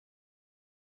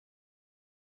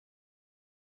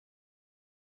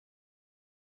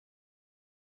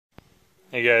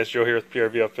Hey guys, Joe here with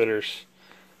PRV Outfitters.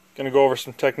 Going to go over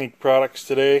some TecNiq products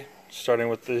today, starting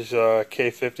with these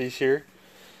K50s here.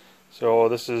 So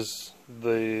this is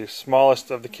the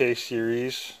smallest of the K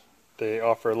series. They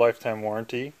offer a lifetime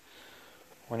warranty.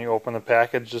 When you open the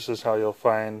package, this is how you'll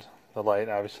find the light,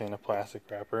 obviously in a plastic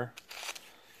wrapper.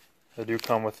 They do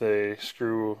come with a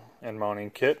screw and mounting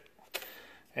kit.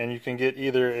 And you can get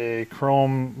either a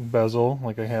chrome bezel,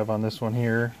 like I have on this one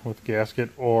here, with gasket,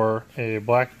 or a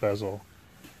black bezel.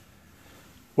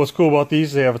 What's cool about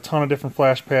these, they have a ton of different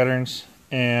flash patterns,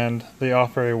 and they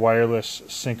offer a wireless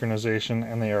synchronization,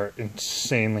 and they are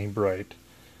insanely bright.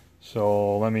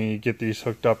 So let me get these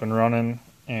hooked up and running,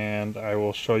 and I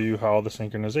will show you how the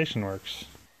synchronization works.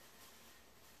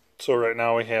 So right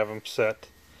now we have them set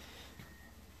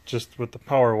just with the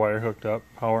power wire hooked up,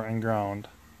 power and ground.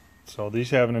 So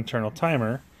these have an internal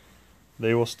timer.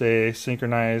 They will stay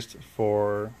synchronized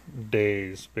for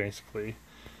days, basically.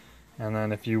 And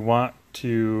then if you want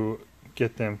to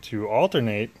get them to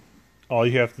alternate, all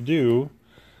you have to do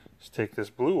is take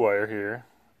this blue wire here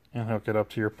and hook it up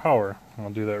to your power. I'll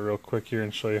do that real quick here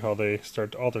and show you how they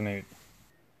start to alternate.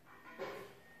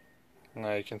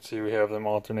 Now you can see we have them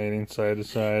alternating side to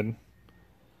side.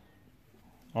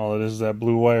 All it is that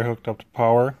blue wire hooked up to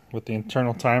power. With the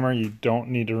internal timer, you don't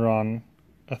need to run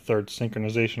a third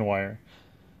synchronization wire.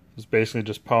 It's basically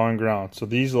just power and ground. So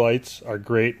these lights are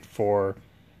great for,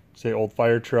 say, old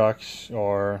fire trucks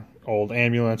or old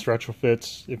ambulance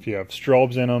retrofits. If you have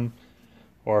strobes in them,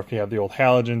 or if you have the old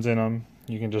halogens in them,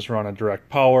 you can just run a direct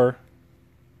power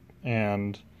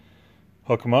and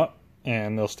hook them up,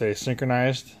 and they'll stay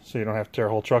synchronized, so you don't have to tear a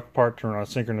whole truck apart to run a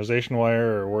synchronization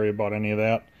wire or worry about any of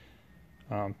that.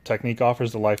 TecNiq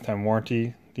offers a lifetime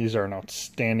warranty. These are an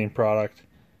outstanding product.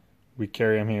 We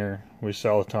carry them here. We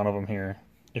sell a ton of them here.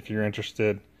 If you're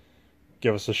interested,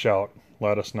 give us a shout.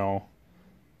 Let us know.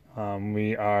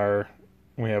 We have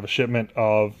a shipment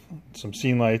of some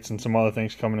scene lights and some other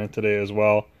things coming in today as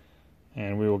well,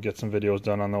 and we will get some videos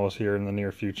done on those here in the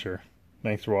near future.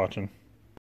 Thanks for watching.